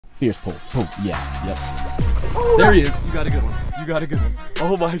Fierce pull. Boom. Yeah. Yep. Oh, there he is. You got a good one. You got a good one.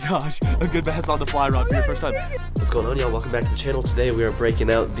 Oh my gosh. A good bass on the fly rod for your first time. What's going on, y'all? Welcome back to the channel. Today we are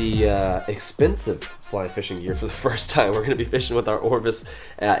breaking out the expensive fly fishing gear for the first time. We're going to be fishing with our Orvis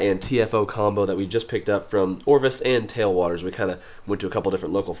and TFO combo that we just picked up from Orvis and Tailwaters. We kind of went to a couple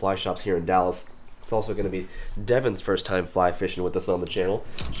different local fly shops here in Dallas. It's also going to be Devin's first time fly fishing with us on the channel.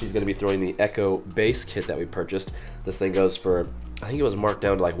 She's going to be throwing the Echo base kit that we purchased. This thing goes for, I think it was marked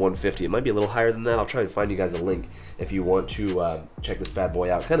down to like $150. It might be a little higher than that. I'll try and find you guys a link if you want to check this bad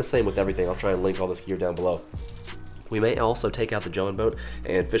boy out. Kind of same with everything. I'll try and link all this gear down below. We may also take out the John boat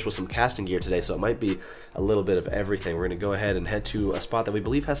and fish with some casting gear today, so it might be a little bit of everything. We're going to go ahead and head to a spot that we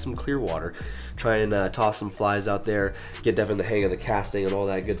believe has some clear water, try and toss some flies out there, get Devin the hang of the casting and all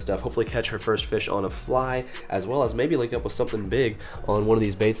that good stuff, hopefully catch her first fish on a fly, as well as maybe link up with something big on one of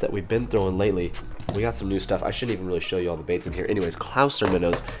these baits that we've been throwing lately. We got some new stuff. I shouldn't even really show you all the baits in here. Anyways, Clouser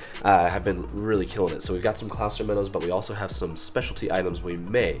minnows have been really killing it. So we've got some Clouser minnows, but we also have some specialty items we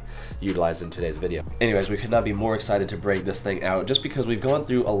may utilize in today's video. Anyways, we could not be more excited to break this thing out just because we've gone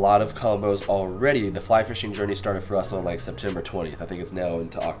through a lot of combos already. The fly fishing journey started for us on like September 20th. I think it's now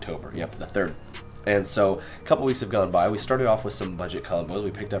into October. Yep, the 3rd. And so a couple weeks have gone by. We started off with some budget combos we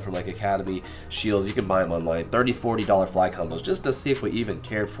picked up from like Academy, Shields. You can buy them online, $30, $40 fly combos, just to see if we even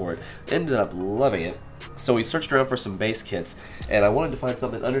cared for it. Ended up loving it. So we searched around for some base kits, and I wanted to find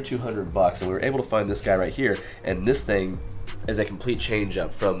something under 200 bucks, and we were able to find this guy right here. And this thing is a complete change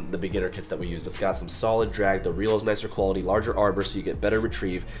up from the beginner kits that we used. It's got some solid drag, the reel is nicer quality, larger arbor so you get better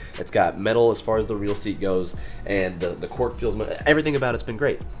retrieve. It's got metal as far as the reel seat goes, and the cork feels, everything about it's been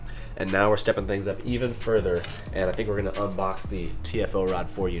great. And now we're stepping things up even further, and I think we're going to unbox the TFO rod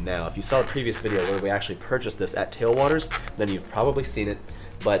for you now. If you saw the previous video where we actually purchased this at Tailwaters, then you've probably seen it.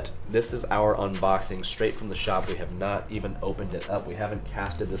 But this is our unboxing straight from the shop. We have not even opened it up. We haven't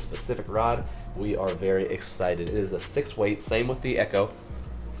casted this specific rod. We are very excited. It is a 6-weight, same with the Echo.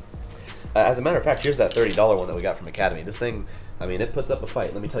 As a matter of fact, here's that $30 one that we got from Academy. This thing, I mean, it puts up a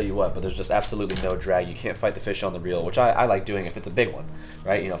fight, let me tell you what, but there's just absolutely no drag. You can't fight the fish on the reel, which I like doing if it's a big one,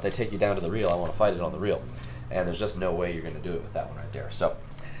 right? You know, if they take you down to the reel, I want to fight it on the reel. And there's just no way you're going to do it with that one right there. So,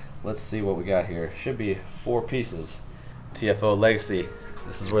 let's see what we got here. Should be 4 pieces. TFO Legacy.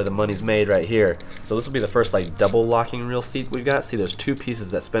 This is where the money's made right here. So this will be the first like double locking reel seat we've got. See, there's 2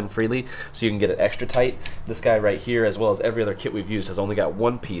 pieces that spin freely, so you can get it extra tight. This guy right here, as well as every other kit we've used, has only got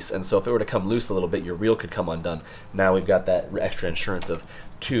 1 piece, and so if it were to come loose a little bit, your reel could come undone. Now we've got that extra insurance of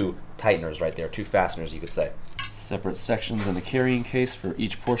 2 tighteners right there, 2 fasteners you could say. Separate sections in the carrying case for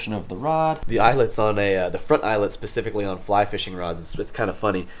each portion of the rod. The eyelets on the front eyelet specifically on fly fishing rods, it's kind of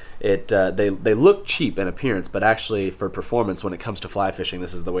funny. They look cheap in appearance, but actually for performance when it comes to fly fishing,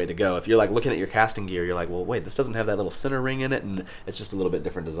 this is the way to go. If you're like looking at your casting gear, you're like, well, wait, this doesn't have that little center ring in it, and it's just a little bit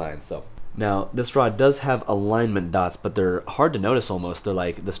different design. So now this rod does have alignment dots, but they're hard to notice almost. They're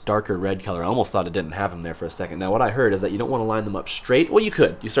like this darker red color. I almost thought it didn't have them there for a second. Now what I heard is that you don't want to line them up straight. Well, you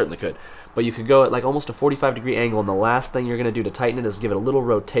could, you certainly could, but you could go at like almost a 45-degree angle, and the last thing you're going to do to tighten it is give it a little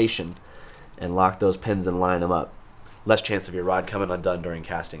rotation and lock those pins and line them up. Less chance of your rod coming undone during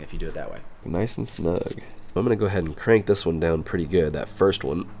casting if you do it that way. Nice and snug. I'm going to go ahead and crank this one down pretty good, that first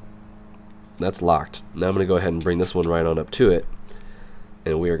one. That's locked. Now I'm going to go ahead and bring this one right on up to it,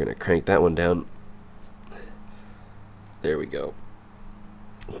 and we are going to crank that one down. There we go.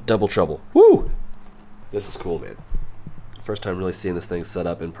 Double trouble. Woo! This is cool, man. First time really seeing this thing set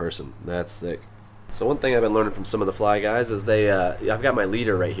up in person. That's sick. So one thing I've been learning from some of the fly guys is I've got my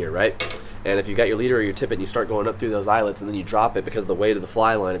leader right here, right? And if you got your leader or your tippet and you start going up through those eyelets and then you drop it because of the weight of the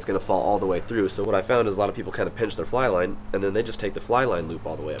fly line, it's going to fall all the way through. So what I found is a lot of people kind of pinch their fly line and then they just take the fly line loop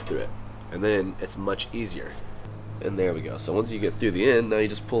all the way up through it. And then it's much easier. And there we go. So once you get through the end, now you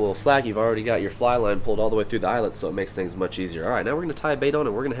just pull a little slack. You've already got your fly line pulled all the way through the eyelets, so it makes things much easier. All right, now we're going to tie a bait on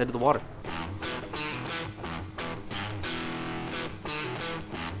and we're going to head to the water.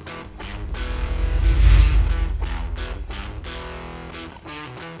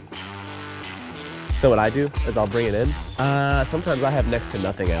 So what I do is I'll bring it in. Sometimes I have next to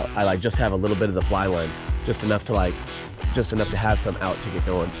nothing out. I like just have a little bit of the fly line, just enough to have some out to get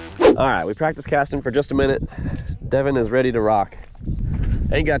going. All right, we practiced casting for just a minute. Devin is ready to rock.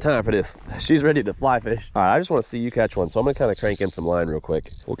 Ain't got time for this. She's ready to fly fish. All right, I just want to see you catch one, so I'm gonna kind of crank in some line real quick.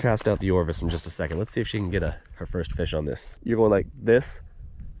 We'll cast out the Orvis in just a second. Let's see if she can get her first fish on this. You're going like this,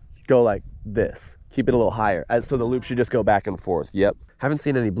 go like this. Keep it a little higher, so the loop should just go back and forth. Yep. Haven't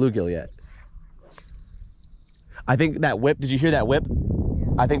seen any bluegill yet. I think that whip, did you hear that whip?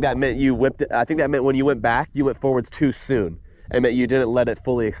 I think that meant you whipped it. I think that meant when you went back, you went forwards too soon. It meant you didn't let it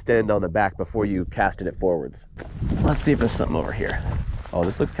fully extend on the back before you casted it forwards. Let's see if there's something over here. Oh,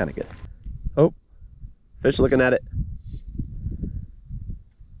 this looks kind of good. Oh, fish looking at it.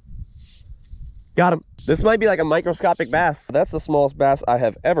 Got him. This might be like a microscopic bass. That's the smallest bass I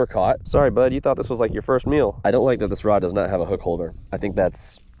have ever caught. Sorry, bud, you thought this was like your first meal. I don't like that this rod does not have a hook holder. I think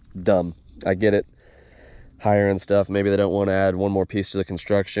that's dumb. I get it. Higher end stuff, maybe they don't want to add one more piece to the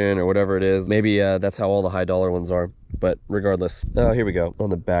construction or whatever it is. Maybe that's how all the high dollar ones are, but regardless. Oh, here we go,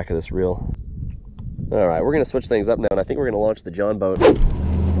 on the back of this reel. All right, we're gonna switch things up now, and I think we're gonna launch the John boat.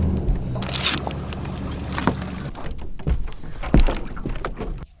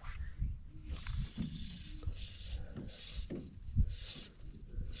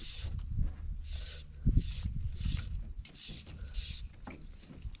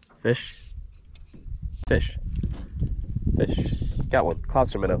 Fish. Fish. Fish. Got one.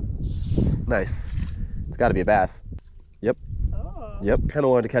 Clouster minnow. Nice. It's got to be a bass. Yep. Oh. Yep. Kind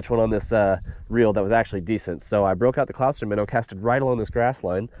of wanted to catch one on this reel that was actually decent. So I broke out the clouster minnow, casted right along this grass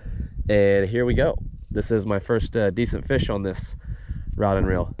line, and here we go. This is my first decent fish on this rod and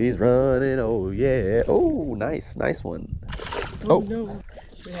reel. He's running. Oh, yeah. Oh, nice. Nice one. Oh. No.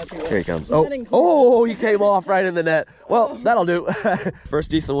 Here he comes. Oh, he came off right in the net. Well, that'll do. First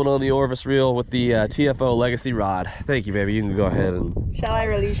decent one on the Orvis reel with the TFO Legacy rod. Thank you, baby. You can go ahead and... Shall I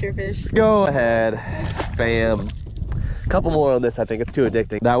release your fish? Go ahead. Bam. Couple more on this. I think it's too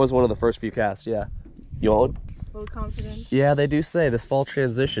addicting. That was one of the first few casts, yeah. You want one? A little confident. Yeah, they do say this fall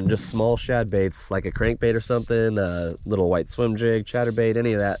transition, just small shad baits, like a crankbait or something, a little white swim jig, chatterbait,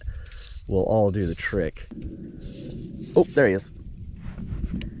 any of that will all do the trick. Oh, there he is.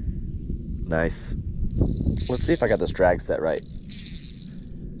 Nice. Let's see if I got this drag set right.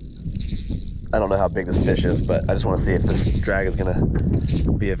 I don't know how big this fish is, but I just want to see if this drag is gonna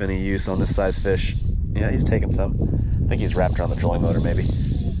be of any use on this size fish. Yeah, he's taking some. I think he's wrapped around the trolling motor, maybe.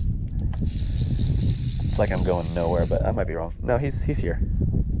 It's like I'm going nowhere, but I might be wrong. No, he's here.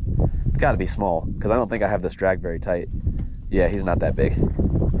 It's got to be small, because I don't think I have this drag very tight. Yeah, he's not that big.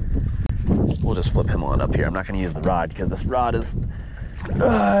 We'll just flip him on up here. I'm not going to use the rod, because this rod is...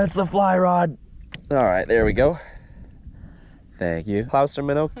 it's a fly rod. All right, there we go. Thank you. Clouster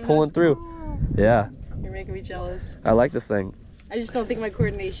minnow pulling through. Cool. Yeah. You're making me jealous. I like this thing. I just don't think my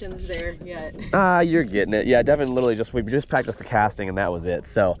coordination's there yet. You're getting it. Yeah, Devin literally we just practiced the casting and that was it.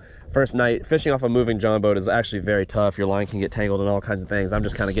 So first night, fishing off a moving John boat is actually very tough. Your line can get tangled and all kinds of things. I'm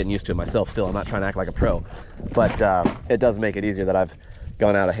just kind of getting used to it myself still. I'm not trying to act like a pro, but it does make it easier that I've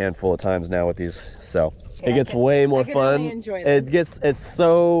gone out a handful of times now with these. So it gets way more fun. It's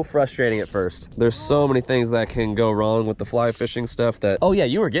so frustrating at first. There's so many things that can go wrong with the fly fishing stuff that, oh yeah,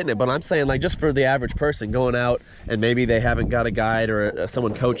 you were getting it, but I'm saying like just for the average person going out and maybe they haven't got a guide or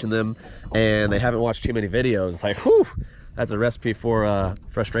someone coaching them and they haven't watched too many videos, like whew, that's a recipe for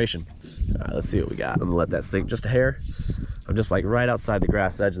frustration. All right, let's see what we got. I'm gonna let that sink just a hair. I'm just like right outside the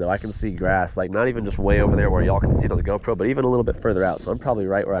grass edge though. I can see grass, like not even just way over there where y'all can see it on the GoPro, but even a little bit further out. So I'm probably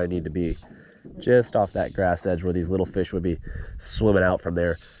right where I need to be. Just off that grass edge where these little fish would be swimming out from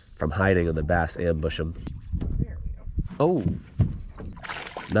there, from hiding and the bass ambush them. Oh,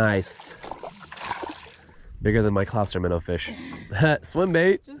 nice. Bigger than my Clouster minnow fish. Swim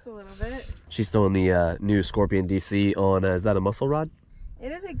bait. Just a little bit. She's still in the new Scorpion DC on, is that a muscle rod?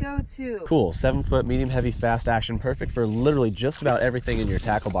 It is a go-to. Cool, 7-foot, medium, heavy, fast action, perfect for literally just about everything in your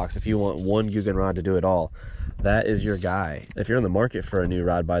tackle box if you want one Guggen rod to do it all. That is your guy. If you're in the market for a new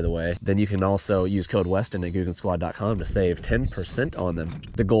rod, by the way, then you can also use code Westin at GuggenSquad.com to save 10% on them.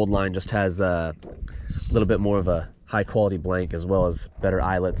 The gold line just has a little bit more of a high quality blank as well as better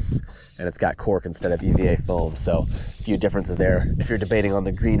eyelets, and it's got cork instead of EVA foam, so a few differences there if you're debating on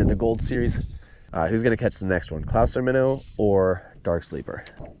the green and the gold series. Who's gonna catch the next one? Clouster minnow or dark sleeper?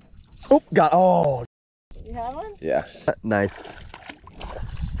 Oh, got, oh. You have one? Yeah, nice.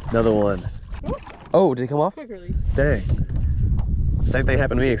 Another one. Ooh. Oh, did he come off? Quick release. Dang. Same thing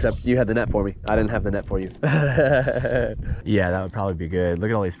happened to me, except you had the net for me. I didn't have the net for you. Yeah, that would probably be good. Look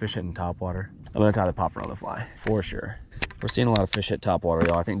at all these fish hitting top water. I'm gonna tie the popper on the fly, for sure. We're seeing a lot of fish hit top water,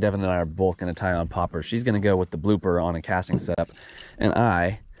 y'all. I think Devin and I are both gonna tie on poppers. She's gonna go with the blooper on a casting setup, and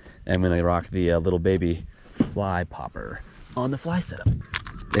I am gonna rock the little baby fly popper on the fly setup.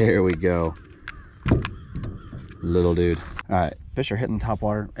 There we go. Little dude. All right, fish are hitting top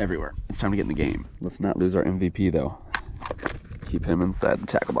water everywhere. It's time to get in the game. Let's not lose our MVP though. Keep him inside the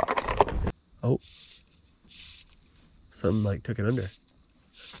tackle box. Oh, something like took it under.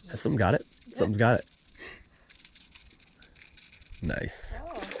 Has something got it? Something's got it. Nice.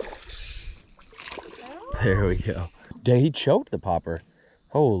 There we go. Dang, he choked the popper.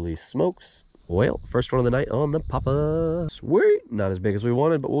 Holy smokes. Well, first one of the night on the popper. Sweet. Not as big as we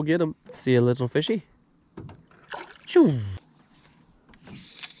wanted, but we'll get him. See a little fishy? Shoo.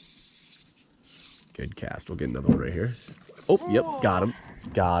 Good cast. We'll get another one right here. Oh, yep, got him.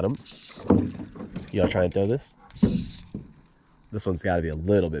 Got him. You wanna try and throw this? This one's got to be a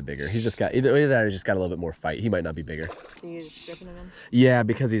little bit bigger. He's just got, either that or he's just got a little bit more fight. He might not be bigger. So you're just stripping him in? Yeah,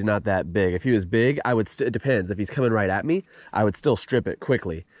 because he's not that big. If he was big, I would, it depends. If he's coming right at me, I would still strip it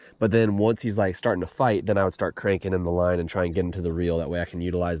quickly. But then once he's like starting to fight, then I would start cranking in the line and try and get him to the reel. That way I can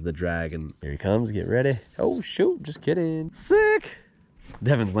utilize the drag. And here he comes, get ready. Oh shoot, just kidding. Sick.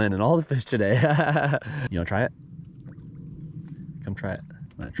 Devin's landing all the fish today. You wanna try it? Come try it.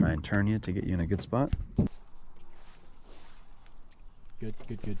 I'm gonna try and turn you to get you in a good spot. Good,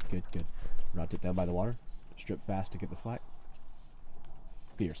 good, good, good, good. Rod tip down by the water. Strip fast to get the slack.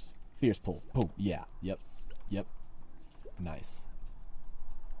 Fierce. Fierce pull. Boom. Yeah. Yep. Yep. Nice.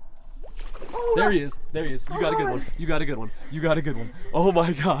 There he is. There he is. You got a good one. You got a good one. You got a good one. Oh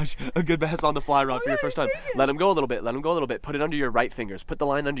my gosh. A good bass on the fly rod for your first time. Let him go a little bit. Let him go a little bit. Put it under your right fingers. Put the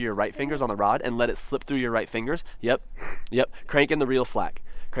line under your right fingers on the rod and let it slip through your right fingers. Yep. Yep. Crank in the reel slack.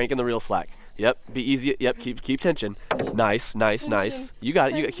 Crank in the reel slack. Yep, be easy. Yep, keep tension. Nice, nice, nice. You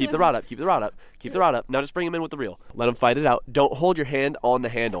got it. You got, keep the rod up. Keep the rod up. Keep the rod up. Now just bring him in with the reel. Let him fight it out. Don't hold your hand on the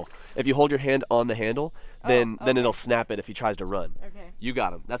handle. If you hold your hand on the handle, then it'll snap it if he tries to run. Okay. You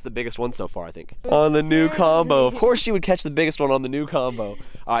got him. That's the biggest one so far, I think. On the new combo. Of course she would catch the biggest one on the new combo.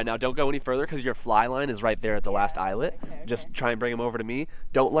 All right, now don't go any further because your fly line is right there at the last eyelet. Okay. Just try and bring him over to me.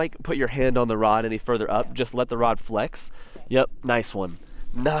 Don't like put your hand on the rod any further up. Just let the rod flex. Yep, nice one.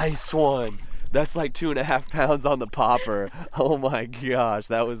 Nice one. That's like 2.5 pounds on the popper. Oh my gosh,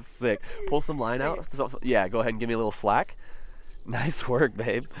 that was sick. Pull some line out. Yeah, go ahead and give me a little slack. Nice work,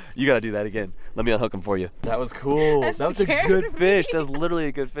 babe. You gotta do that again. Let me unhook him for you. That was cool. That was a good fish. That was literally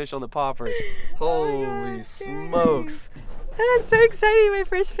a good fish on the popper. Holy smokes. That's so exciting. My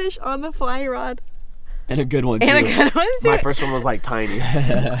first fish on the fly rod. And a good one too. And a good one too. My first one was like tiny.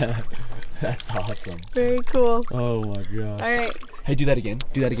 That's awesome. Very cool. Oh my gosh. All right. Hey, do that again.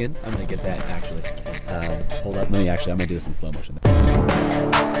 Do that again. I'm gonna get that actually. Hold up. I'm gonna do this in slow motion.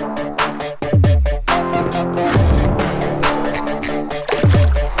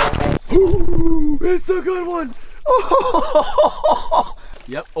 Ooh, it's a good one. Oh.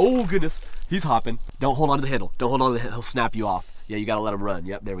 Yep. Oh goodness. He's hopping. Don't hold on to the handle. Don't hold on to the handle. He'll snap you off. Yeah, you gotta let him run.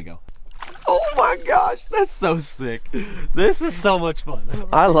 Yep. There we go. Oh my gosh, that's so sick. This is so much fun.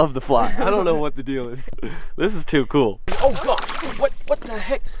 I love the fly. I don't know what the deal is. This is too cool. Oh gosh, what the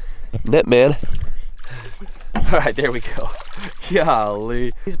heck? Net man. All right, there we go.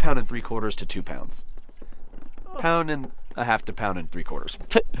 Golly. He's 1.75 pounds to 2 pounds. 1.5 pounds to 1.75 pounds.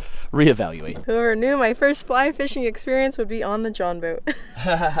 Reevaluate. Whoever knew my first fly fishing experience would be on the John boat.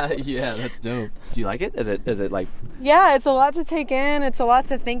 Yeah, that's dope. Do you like it? Is it like? Yeah, it's a lot to take in. It's a lot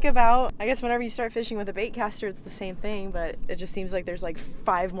to think about. I guess whenever you start fishing with a bait caster, it's the same thing, but it just seems like there's like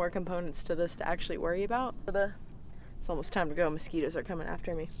 5 more components to this to actually worry about. It's almost time to go. Mosquitoes are coming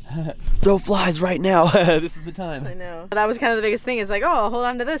after me. Throw flies right now. This is the time. I know. That was kind of the biggest thing is like, oh, I'll hold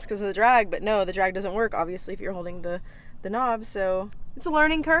on to this because of the drag. But no, the drag doesn't work, obviously, if you're holding the knob. So it's a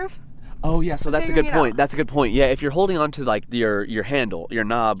learning curve. Oh yeah, so that's a good point. That's a good point. Yeah, if you're holding on to like your handle, your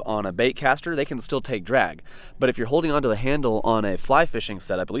knob on a bait caster, they can still take drag. But if you're holding onto the handle on a fly fishing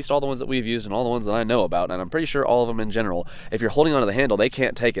setup, at least all the ones that we've used and all the ones that I know about, and I'm pretty sure all of them in general, if you're holding onto the handle, they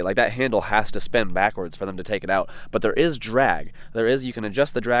can't take it. Like that handle has to spin backwards for them to take it out. But there is drag. You can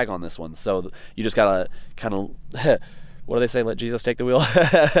adjust the drag on this one. So you just gotta kind of what do they say? Let Jesus take the wheel.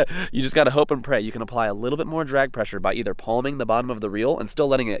 You just got to hope and pray. You can apply a little bit more drag pressure by either palming the bottom of the reel and still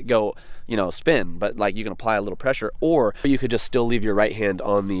letting it go, spin, but like you can apply a little pressure, or you could just still leave your right hand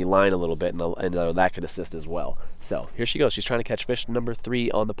on the line a little bit, and that could assist as well. So here she goes. She's trying to catch fish number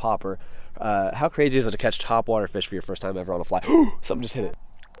 3 on the popper. How crazy is it to catch topwater fish for your first time ever on a fly? Something just hit it.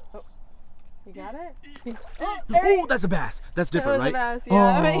 Oh, you got it? Oh, that's a bass. That's different, right? That was a bass,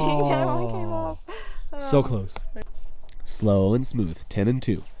 yeah. Oh. It came off. So close. Slow and smooth, 10 and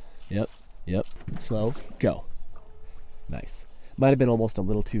 2. Yep. Slow, go. Nice. Might have been almost a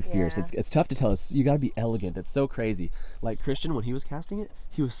little too fierce. Yeah. It's tough to tell. You got to be elegant. It's so crazy. Like Christian, when he was casting it,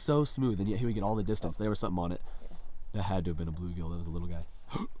 he was so smooth, and yet he would get all the distance. There was something on it. That had to have been a bluegill. That was a little guy.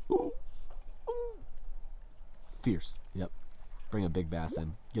 Ooh. Ooh. Fierce. Yep. Bring a big bass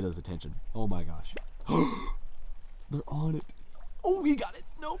in. Get his attention. Oh my gosh. They're on it. Oh, he got it.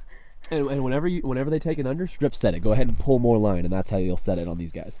 Nope. And whenever they take it under, strip set it. Go ahead and pull more line, and that's how you'll set it on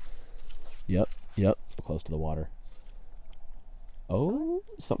these guys. Yep. Close to the water. Oh,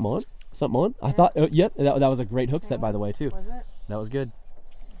 something on. Yeah. I thought, yep, that was a great hook set, by the way, too. Was it? That was good.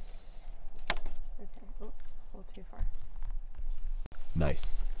 Okay. Oh, a little too far.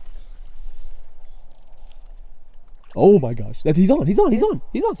 Nice. Oh my gosh. He's on.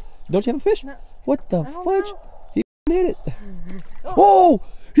 Don't you have a fish? No. What the fudge? He hit it. Oh,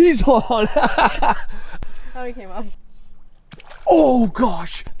 he's on. Oh, he came up. Oh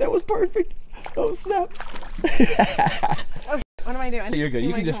gosh, that was perfect. Oh snap. What am I doing? You're good.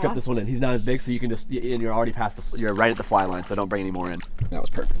 You can just grip this one in. He's not as big, so you can just, and you're already past the, you're right at the fly line, so don't bring any more in. That was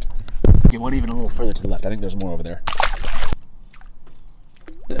perfect. You want even a little further to the left. I think there's more over there.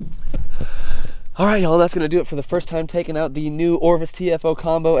 All right, y'all, that's going to do it for the first time taking out the new Orvis TFO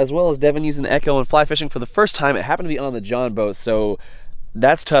combo, as well as Devin using the Echo and fly fishing for the first time. It happened to be on the John boat, so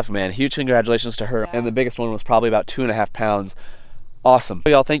that's tough, man. Huge congratulations to her. Yeah. And the biggest one was probably about 2.5 pounds. Awesome.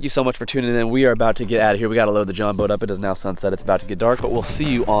 Y'all, thank you so much for tuning in. We are about to get out of here. We got to load the John boat up. It is now sunset. It's about to get dark, but we'll see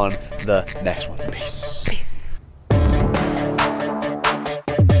you on the next one. Peace.